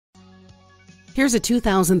Here's a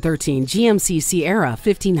 2013 GMC Sierra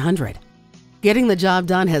 1500. Getting the job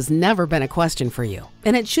done has never been a question for you,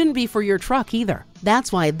 and it shouldn't be for your truck either.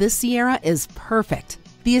 That's why this Sierra is perfect.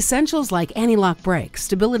 The essentials like anti-lock brakes,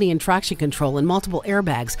 stability and traction control, and multiple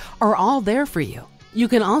airbags are all there for you. You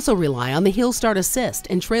can also rely on the hill start assist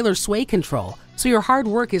and trailer sway control, so your hard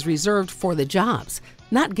work is reserved for the jobs,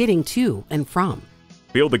 not getting to and from.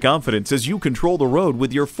 Feel the confidence as you control the road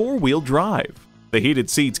with your four-wheel drive. The heated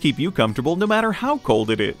seats keep you comfortable no matter how cold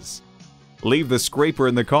it is. Leave the scraper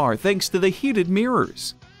in the car thanks to the heated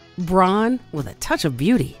mirrors. Brawn with a touch of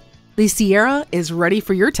beauty. The Sierra is ready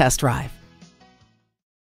for your test drive.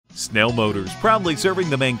 Snell Motors, proudly serving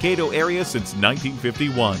the Mankato area since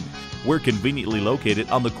 1951. We're conveniently located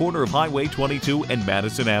on the corner of Highway 22 and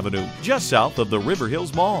Madison Avenue, just south of the River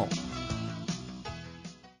Hills Mall.